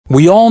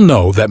We all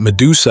know that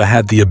Medusa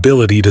had the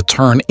ability to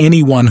turn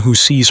anyone who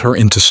sees her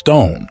into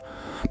stone.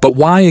 But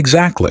why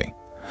exactly?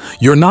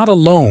 You're not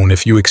alone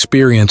if you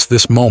experience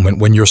this moment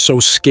when you're so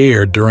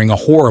scared during a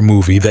horror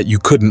movie that you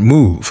couldn't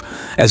move,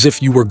 as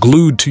if you were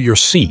glued to your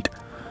seat.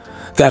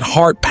 That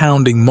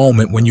heart-pounding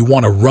moment when you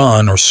want to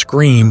run or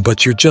scream,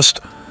 but you're just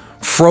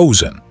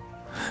frozen.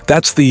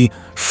 That's the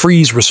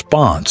freeze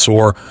response,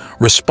 or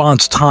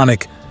response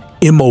tonic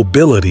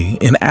immobility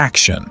in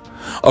action.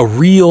 A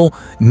real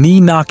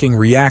knee-knocking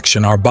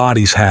reaction our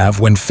bodies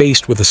have when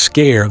faced with a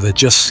scare that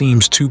just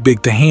seems too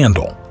big to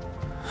handle.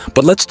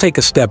 But let's take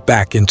a step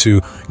back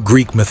into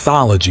Greek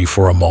mythology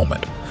for a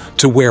moment,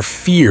 to where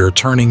fear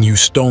turning you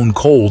stone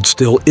cold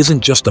still isn't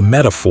just a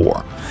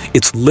metaphor.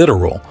 It's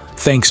literal,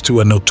 thanks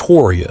to a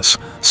notorious,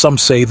 some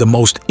say the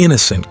most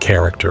innocent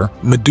character,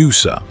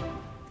 Medusa.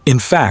 In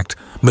fact,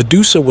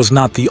 Medusa was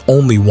not the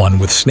only one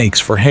with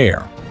snakes for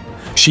hair.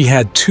 She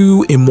had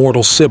two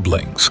immortal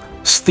siblings,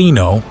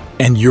 Stheno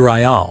and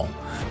Uriel,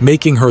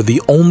 making her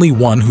the only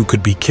one who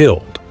could be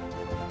killed.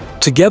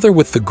 Together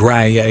with the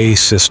Graiae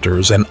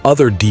sisters and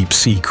other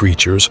deep-sea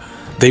creatures,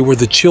 they were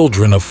the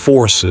children of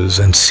Forces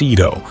and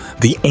Ceto,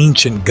 the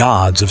ancient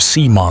gods of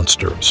sea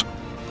monsters.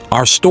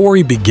 Our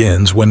story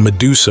begins when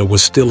Medusa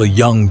was still a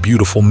young,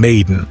 beautiful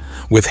maiden,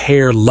 with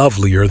hair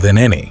lovelier than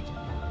any.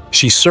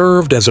 She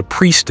served as a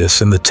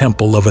priestess in the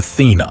temple of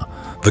Athena,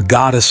 the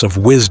goddess of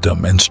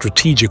wisdom and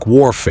strategic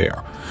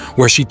warfare,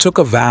 where she took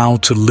a vow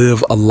to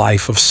live a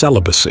life of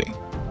celibacy.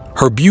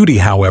 Her beauty,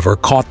 however,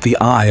 caught the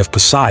eye of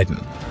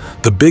Poseidon,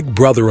 the big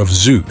brother of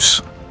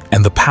Zeus,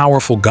 and the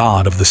powerful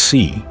god of the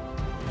sea.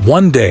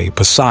 One day,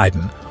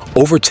 Poseidon,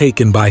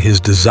 overtaken by his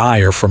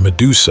desire for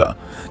Medusa,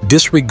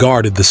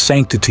 disregarded the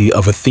sanctity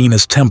of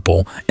Athena's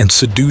temple and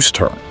seduced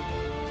her.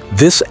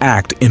 This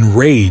act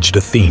enraged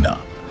Athena,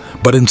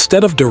 but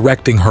instead of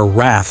directing her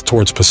wrath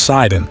towards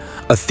Poseidon,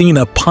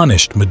 Athena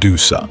punished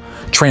Medusa,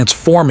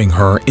 transforming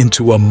her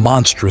into a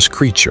monstrous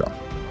creature.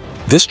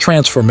 This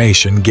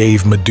transformation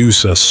gave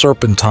Medusa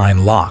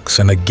serpentine locks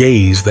and a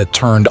gaze that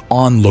turned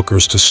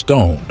onlookers to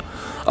stone,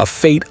 a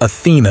fate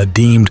Athena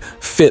deemed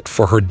fit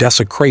for her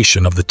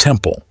desecration of the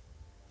temple.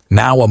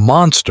 Now a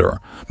monster,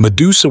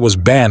 Medusa was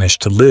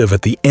banished to live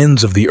at the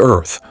ends of the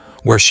earth,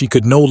 where she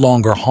could no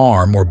longer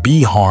harm or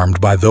be harmed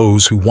by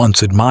those who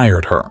once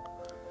admired her.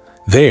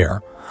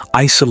 There,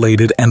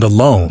 isolated and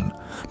alone,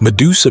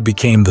 Medusa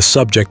became the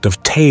subject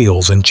of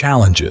tales and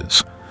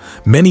challenges.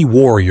 Many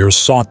warriors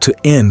sought to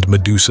end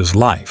Medusa's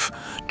life,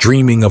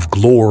 dreaming of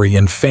glory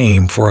and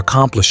fame for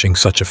accomplishing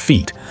such a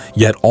feat,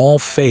 yet all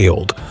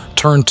failed,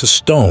 turned to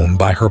stone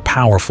by her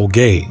powerful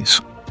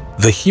gaze.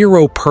 The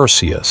hero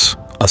Perseus,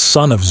 a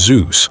son of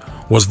Zeus,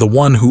 was the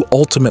one who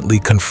ultimately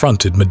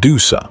confronted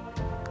Medusa.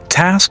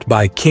 Tasked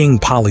by King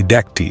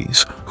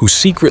Polydectes, who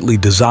secretly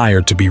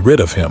desired to be rid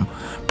of him,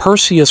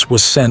 Perseus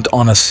was sent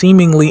on a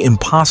seemingly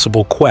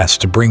impossible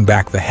quest to bring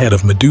back the head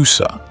of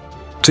Medusa.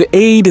 To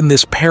aid in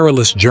this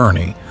perilous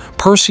journey,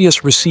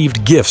 Perseus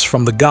received gifts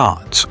from the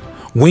gods: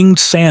 winged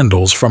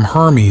sandals from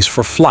Hermes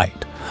for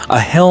flight, a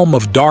helm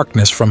of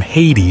darkness from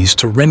Hades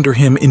to render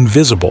him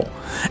invisible,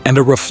 and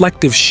a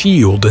reflective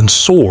shield and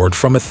sword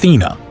from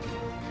Athena.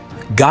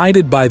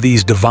 Guided by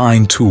these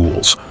divine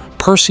tools,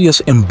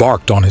 Perseus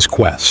embarked on his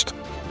quest.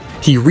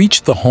 He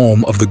reached the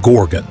home of the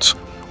Gorgons,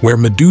 where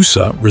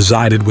Medusa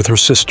resided with her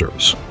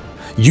sisters.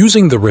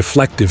 Using the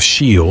reflective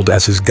shield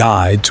as his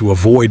guide to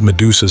avoid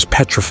Medusa's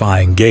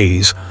petrifying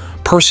gaze,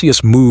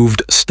 Perseus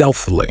moved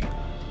stealthily.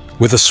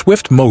 With a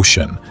swift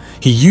motion,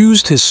 he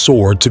used his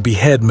sword to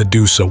behead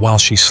Medusa while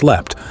she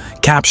slept,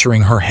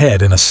 capturing her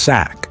head in a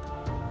sack.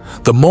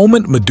 The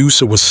moment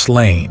Medusa was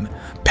slain,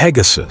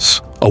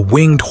 Pegasus, a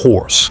winged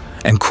horse,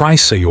 and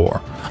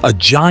Chrysaor, a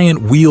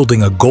giant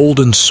wielding a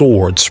golden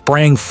sword,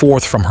 sprang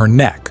forth from her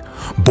neck,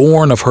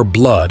 born of her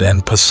blood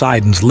and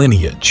Poseidon's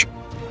lineage.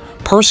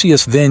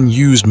 Perseus then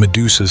used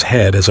Medusa's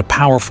head as a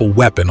powerful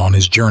weapon on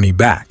his journey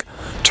back,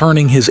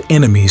 turning his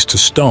enemies to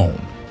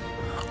stone.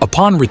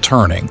 Upon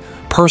returning,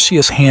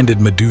 Perseus handed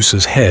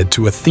Medusa's head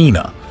to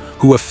Athena,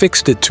 who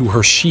affixed it to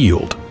her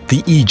shield,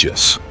 the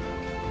Aegis.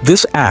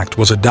 This act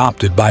was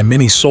adopted by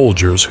many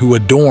soldiers who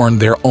adorned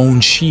their own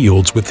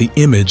shields with the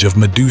image of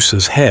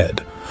Medusa's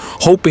head,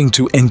 hoping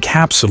to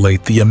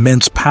encapsulate the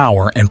immense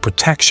power and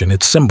protection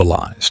it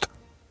symbolized.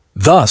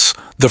 Thus,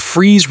 the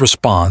freeze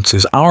response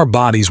is our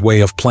body's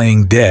way of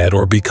playing dead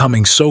or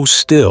becoming so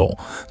still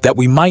that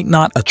we might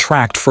not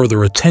attract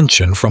further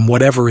attention from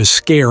whatever is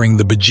scaring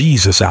the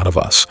bejesus out of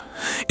us.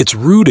 It's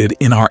rooted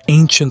in our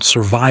ancient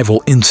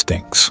survival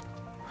instincts.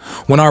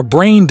 When our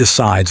brain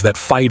decides that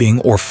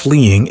fighting or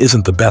fleeing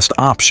isn't the best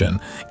option,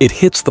 it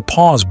hits the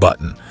pause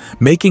button,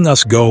 making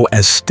us go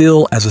as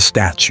still as a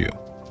statue.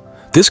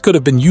 This could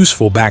have been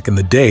useful back in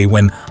the day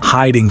when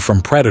hiding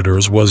from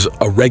predators was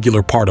a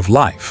regular part of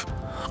life.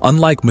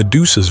 Unlike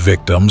Medusa's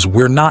victims,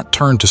 we're not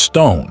turned to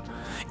stone.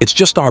 It's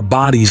just our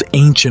body's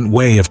ancient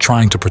way of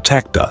trying to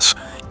protect us,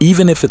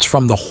 even if it's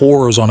from the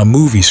horrors on a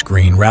movie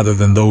screen rather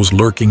than those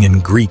lurking in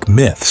Greek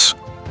myths.